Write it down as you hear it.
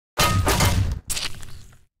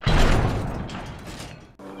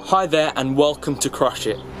Hi there and welcome to Crush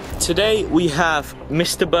It. Today we have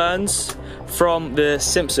Mr. Burns from the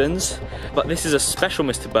Simpsons, but this is a special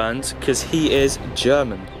Mr. Burns because he is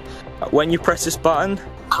German. When you press this button,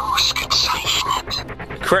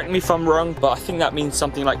 correct me if I'm wrong, but I think that means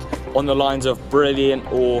something like on the lines of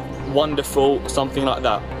brilliant or wonderful, something like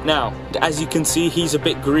that. Now, as you can see, he's a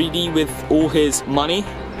bit greedy with all his money,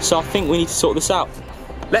 so I think we need to sort this out.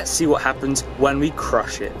 Let's see what happens when we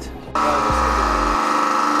crush it.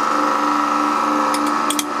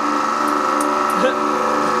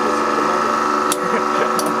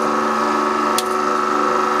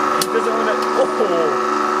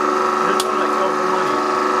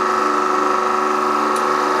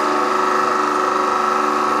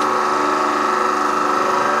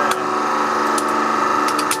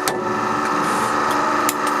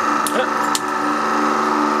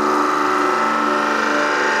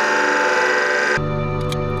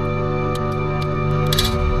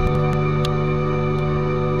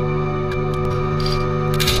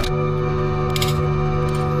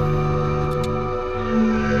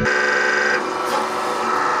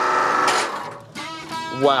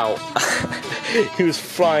 Wow, he was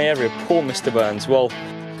flying everywhere, poor Mr. Burns. Well,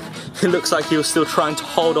 it looks like he was still trying to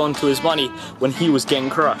hold on to his money when he was getting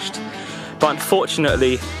crushed. But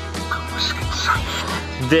unfortunately,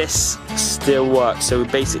 this still works, so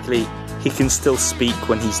basically he can still speak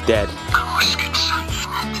when he's dead.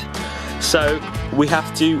 So we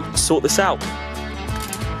have to sort this out.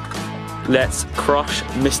 Let's crush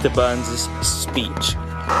Mr. Burns' speech.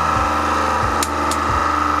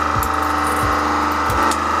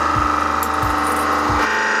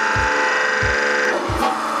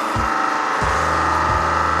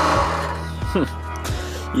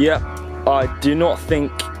 Yep, I do not think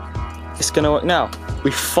it's gonna work now. We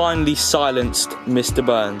finally silenced Mr.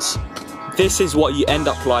 Burns. This is what you end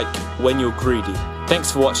up like when you're greedy.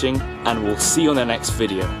 Thanks for watching, and we'll see you on the next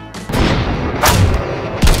video.